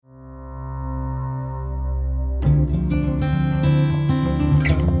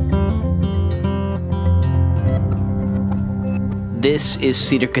This is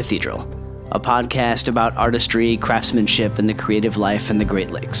Cedar Cathedral, a podcast about artistry, craftsmanship, and the creative life in the Great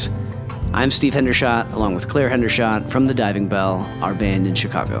Lakes. I'm Steve Hendershot, along with Claire Hendershot from The Diving Bell, our band in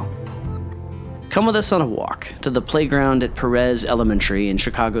Chicago. Come with us on a walk to the playground at Perez Elementary in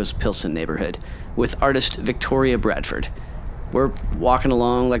Chicago's Pilsen neighborhood with artist Victoria Bradford. We're walking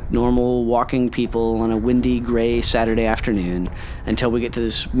along like normal walking people on a windy, gray Saturday afternoon until we get to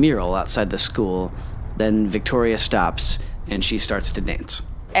this mural outside the school. Then Victoria stops and she starts to dance.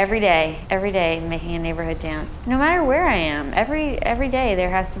 Every day, making a neighborhood dance. No matter where I am, every day there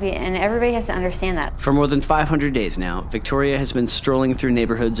has to be, and everybody has to understand that. For more than 500 days now, Victoria has been strolling through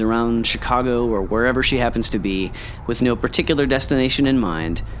neighborhoods around Chicago or wherever she happens to be, with no particular destination in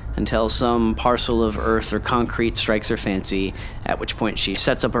mind, until some parcel of earth or concrete strikes her fancy, at which point she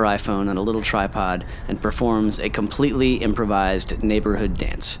sets up her iPhone on a little tripod and performs a completely improvised neighborhood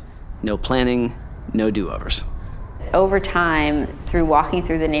dance. No planning, no do-overs. Over time, through walking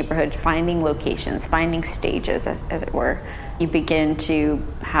through the neighborhood, finding locations, finding stages, as it were, you begin to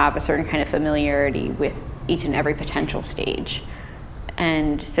have a certain kind of familiarity with each and every potential stage.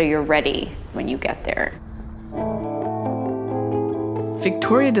 And so you're ready when you get there.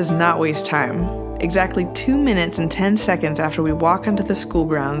 Victoria does not waste time. Exactly 2 minutes and 10 seconds after we walk onto the school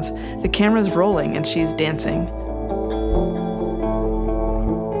grounds, the camera's rolling and she's dancing.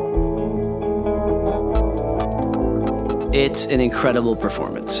 It's an incredible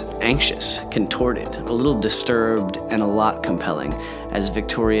performance, anxious, contorted, a little disturbed, and a lot compelling, as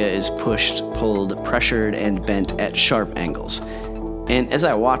Victoria is pushed, pulled, pressured, and bent at sharp angles. And as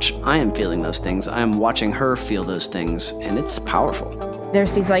I watch, I am feeling those things. I am watching her feel those things, and it's powerful.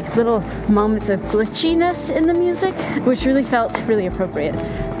 There's these little moments of glitchiness in the music, which really felt really appropriate.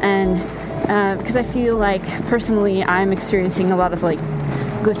 And because I feel like personally I'm experiencing a lot of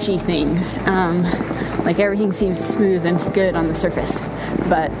glitchy things. Everything seems smooth and good on the surface,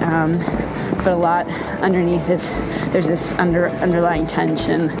 but a lot underneath there's this underlying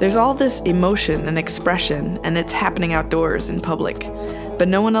tension. There's all this emotion and expression, and it's happening outdoors in public. But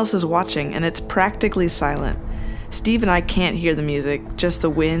no one else is watching, and it's practically silent. Steve and I can't hear the music, just the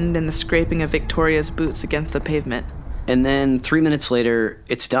wind and the scraping of Victoria's boots against the pavement. And then 3 minutes later,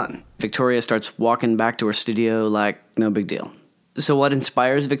 it's done. Victoria starts walking back to her studio like no big deal. So what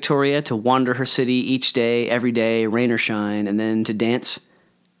inspires Victoria to wander her city each day, every day, rain or shine, and then to dance?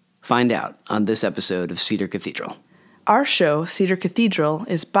 Find out on this episode of Cedar Cathedral. Our show, Cedar Cathedral,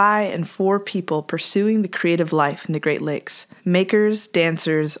 is by and for people pursuing the creative life in the Great Lakes. Makers,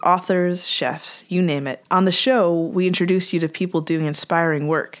 dancers, authors, chefs, you name it. On the show, we introduce you to people doing inspiring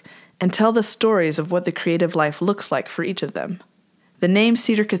work and tell the stories of what the creative life looks like for each of them. The name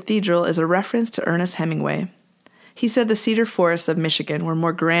Cedar Cathedral is a reference to Ernest Hemingway. He said the cedar forests of Michigan were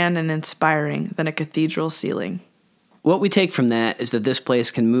more grand and inspiring than a cathedral ceiling. What we take from that is that this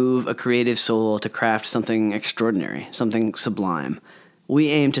place can move a creative soul to craft something extraordinary, something sublime. We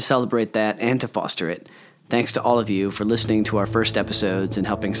aim to celebrate that and to foster it. Thanks to all of you for listening to our first episodes and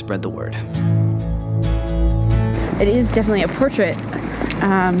helping spread the word. It is definitely a portrait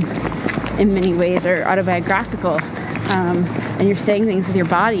in many ways, or autobiographical, and you're saying things with your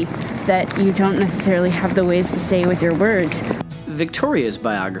body that you don't necessarily have the ways to say with your words. Victoria's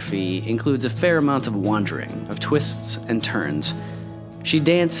biography includes a fair amount of wandering, of twists and turns. She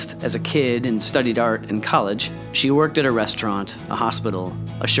danced as a kid and studied art in college. She worked at a restaurant, a hospital,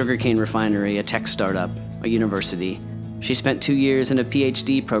 a sugarcane refinery, a tech startup, a university. She spent 2 years in a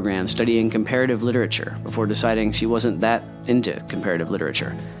PhD program studying comparative literature before deciding she wasn't that into comparative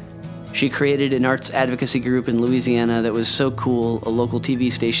literature. She created an arts advocacy group in Louisiana that was so cool, a local TV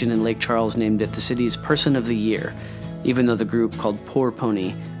station in Lake Charles named it the city's Person of the Year, even though the group, called Poor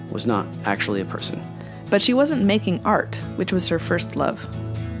Pony, was not actually a person. But she wasn't making art, which was her first love.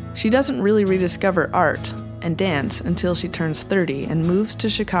 She doesn't really rediscover art and dance until she turns 30 and moves to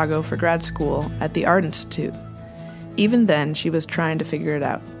Chicago for grad school at the Art Institute. Even then, she was trying to figure it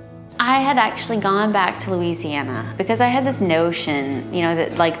out. I had actually gone back to Louisiana because I had this notion,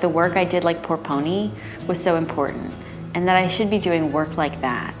 that the work I did like Poor Pony was so important and that I should be doing work like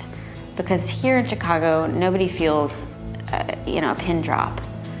that. Because here in Chicago, nobody feels, a pin drop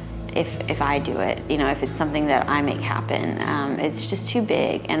if I do it. If it's something that I make happen, it's just too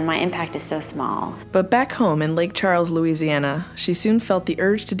big and my impact is so small. But back home in Lake Charles, Louisiana, she soon felt the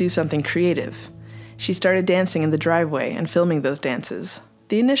urge to do something creative. She started dancing in the driveway and filming those dances.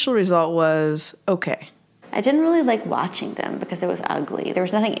 The initial result was okay. I didn't really like watching them because it was ugly. There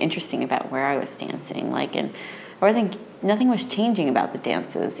was nothing interesting about where I was dancing, and nothing was changing about the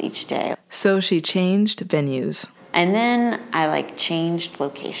dances each day. So she changed venues. And then I changed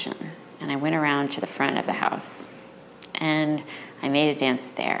location, and I went around to the front of the house, and I made a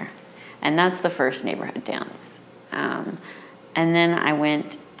dance there. And that's the first neighborhood dance. And then I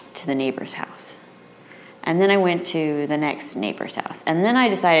went to the neighbor's house. And then I went to the next neighbor's house. And then I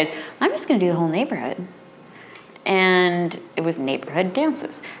decided, I'm just going to do the whole neighborhood. And it was neighborhood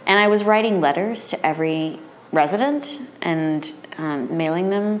dances. And I was writing letters to every resident and mailing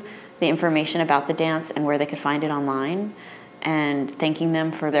them the information about the dance and where they could find it online, and thanking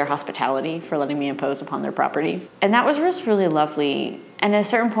them for their hospitality, for letting me impose upon their property. And that was just really lovely. And at a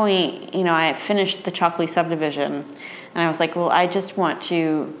certain point, I finished the Chalkley subdivision, and I was like, well, I just want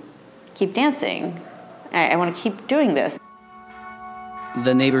to keep dancing. I want to keep doing this.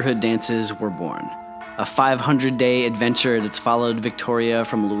 The neighborhood dances were born. A 500-day adventure that's followed Victoria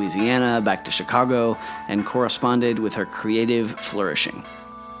from Louisiana back to Chicago and corresponded with her creative flourishing.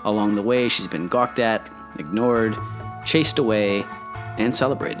 Along the way, she's been gawked at, ignored, chased away, and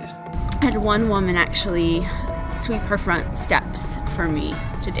celebrated. I had one woman actually sweep her front steps for me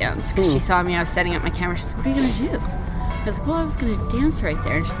to dance because she saw me. I was setting up my camera. She's like, what are you going to do? I was like, well, I was going to dance right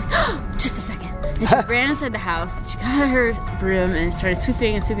there. And she's like, oh, just a second. And she ran inside the house, and she got her broom and started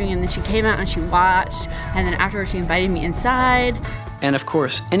sweeping and sweeping, and then she came out and she watched, and then afterwards she invited me inside. And of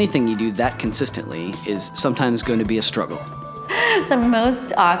course, anything you do that consistently is sometimes going to be a struggle. The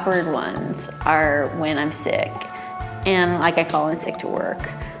most awkward ones are when I'm sick, and I call in sick to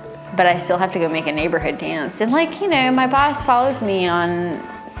work, but I still have to go make a neighborhood dance. And my boss follows me on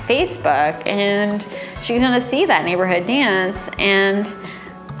Facebook, and she's gonna see that neighborhood dance, and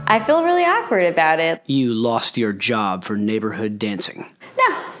I feel really awkward about it. You lost your job for neighborhood dancing.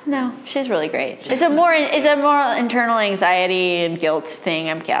 No, she's really great. It's a more internal anxiety and guilt thing.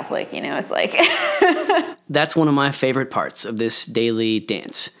 I'm Catholic, it's like. That's one of my favorite parts of this daily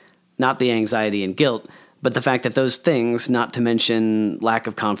dance. Not the anxiety and guilt, but the fact that those things, not to mention lack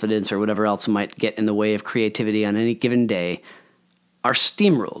of confidence or whatever else might get in the way of creativity on any given day, are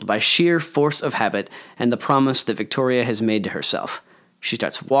steamrolled by sheer force of habit and the promise that Victoria has made to herself. She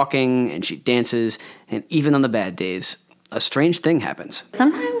starts walking, and she dances, and even on the bad days, a strange thing happens.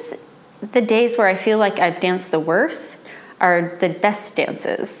 Sometimes the days where I feel like I've danced the worst are the best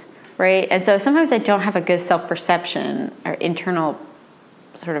dances, right? And so sometimes I don't have a good self-perception or internal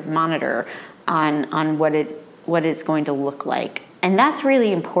sort of monitor on what it's going to look like. And that's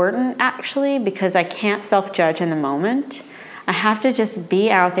really important, actually, because I can't self-judge in the moment. I have to just be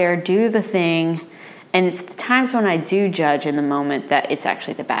out there, do the thing. And it's the times when I do judge in the moment that it's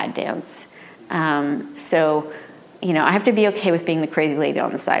actually the bad dance. I have to be okay with being the crazy lady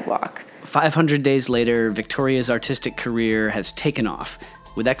on the sidewalk. 500 days later, Victoria's artistic career has taken off,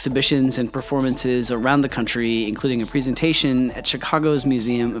 with exhibitions and performances around the country, including a presentation at Chicago's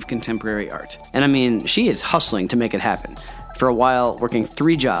Museum of Contemporary Art. And she is hustling to make it happen. For a while, working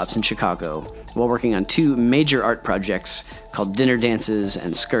 3 jobs in Chicago, while working on 2 major art projects called Dinner Dances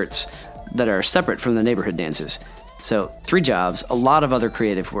and Skirts, that are separate from the neighborhood dances. So 3 jobs, a lot of other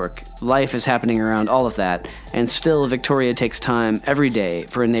creative work, life is happening around all of that, and still Victoria takes time every day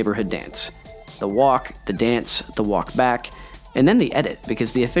for a neighborhood dance. The walk, the dance, the walk back, and then the edit,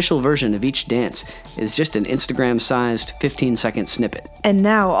 because the official version of each dance is just an Instagram-sized 15-second snippet. And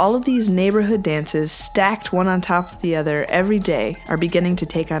now all of these neighborhood dances, stacked one on top of the other every day, are beginning to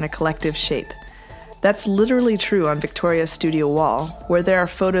take on a collective shape. That's literally true on Victoria's studio wall, where there are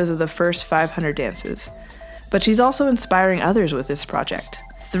photos of the first 500 dances. But she's also inspiring others with this project.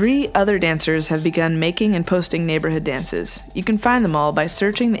 3 other dancers have begun making and posting neighborhood dances. You can find them all by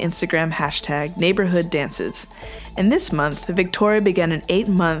searching the Instagram hashtag #neighborhooddances. And this month, Victoria began an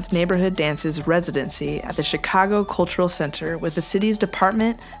 8-month neighborhood dances residency at the Chicago Cultural Center with the city's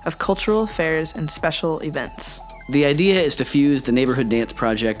Department of Cultural Affairs and Special Events. The idea is to fuse the neighborhood dance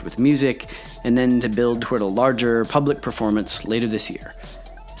project with music, and then to build toward a larger public performance later this year.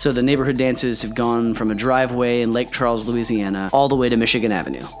 So the neighborhood dances have gone from a driveway in Lake Charles, Louisiana, all the way to Michigan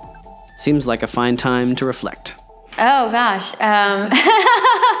Avenue. Seems like a fine time to reflect. Oh, gosh. I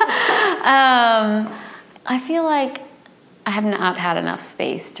feel like I have not had enough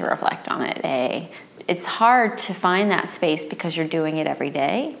space to reflect on it. It's hard to find that space because you're doing it every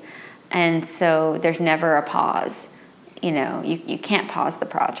day. And so there's never a pause. You can't pause the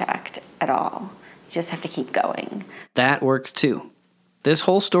project at all. You just have to keep going. That works too. This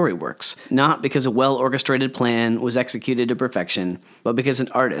whole story works, not because a well-orchestrated plan was executed to perfection, but because an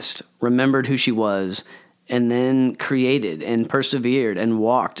artist remembered who she was and then created and persevered and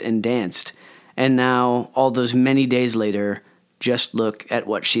walked and danced. And now, all those many days later, just look at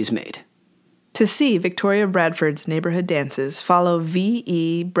what she's made. To see Victoria Bradford's neighborhood dances, follow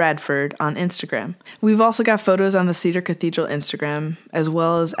V.E. Bradford on Instagram. We've also got photos on the Cedar Cathedral Instagram, as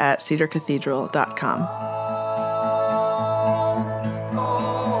well as at cedarcathedral.com.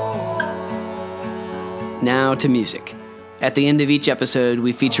 Now to music. At the end of each episode,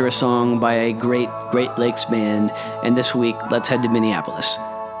 we feature a song by a Great Lakes band, and this week, let's head to Minneapolis.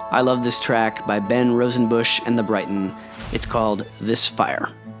 I love this track by Ben Rosenbush and the Brighton. It's called This Fire.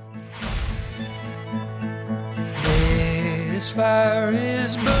 This fire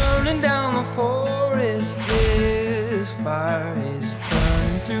is burning down the forest. This fire is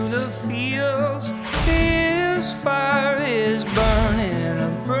burning through the fields. This fire is burning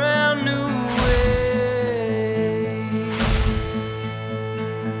a brand new way.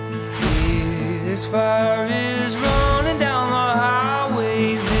 This fire is running down the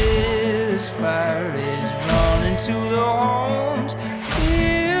highways. This fire is running to the homes.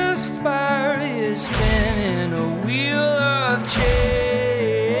 This fire is spinning a wheel of change.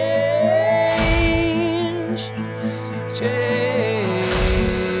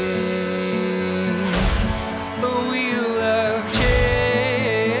 A wheel of change.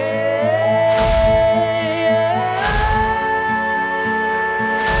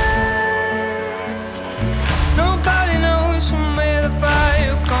 Nobody knows from where the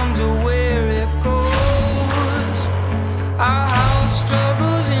fire comes or where it goes. Our house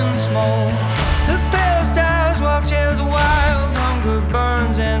struggles in the smoke. The pale stars watch as a wild hunger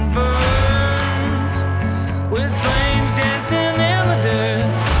burns and burns. With flames dancing in the dirt,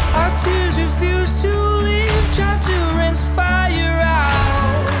 our tears refuse to leave. Try to rinse fire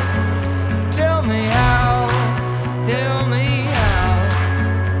out. Tell me how, tell me how,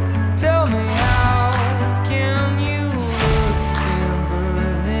 tell me how can you look in a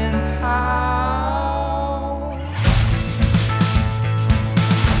burning house?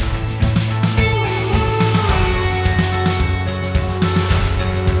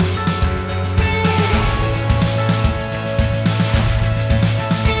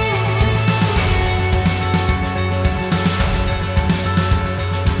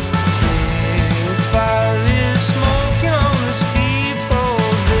 This fire is smoking on the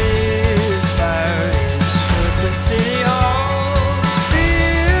steeples. This fire is circling City Hall.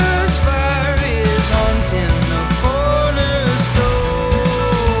 This fire is haunting the cornerstones.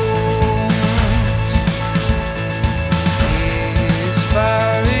 This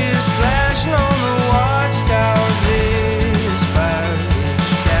fire is flashing on the watchtowers. This fire is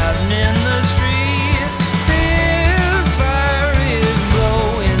shouting in the streets. This fire is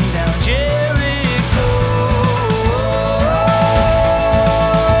blowing down Jericho.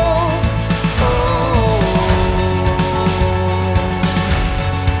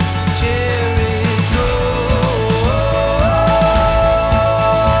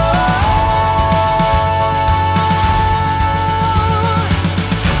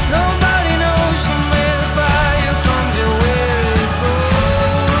 Nobody knows from where the fire comes or where it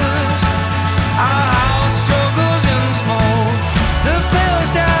goes. Our house struggles in the smoke. The pale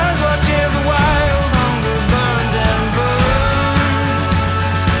stars watch as the wild hunger burns and burns.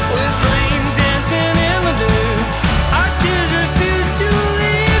 With flames dancing in the dirt, our tears refuse to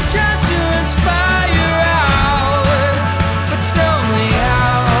leave. Try to inspire out. But tell me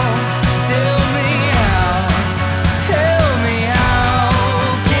how, tell me how, tell me how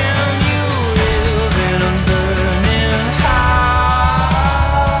can you live in a burning house?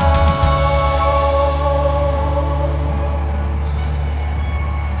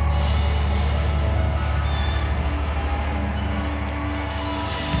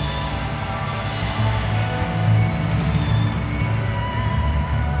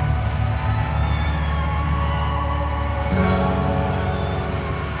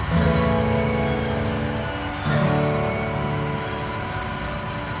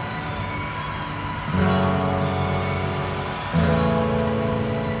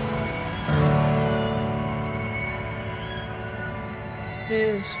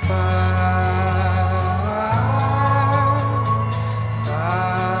 This fire.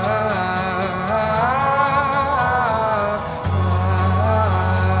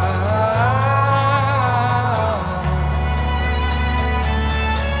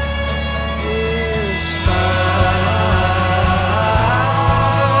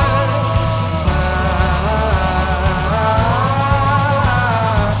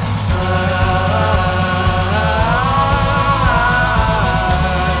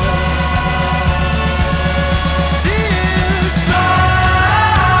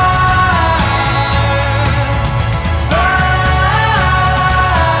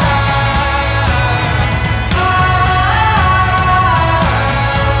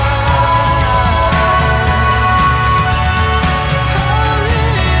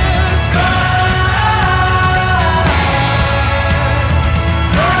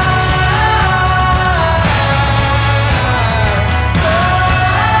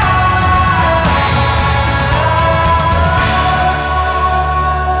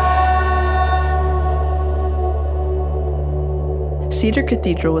 Cedar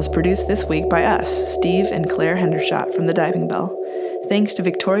Cathedral was produced this week by us, Steve and Claire Hendershot from The Diving Bell. Thanks to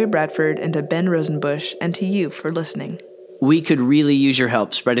Victoria Bradford and to Ben Rosenbush and to you for listening. We could really use your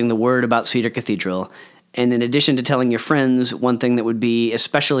help spreading the word about Cedar Cathedral. And in addition to telling your friends, one thing that would be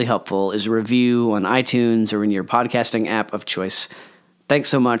especially helpful is a review on iTunes or in your podcasting app of choice. Thanks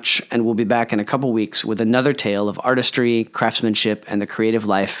so much, and we'll be back in a couple weeks with another tale of artistry, craftsmanship, and the creative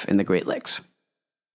life in the Great Lakes.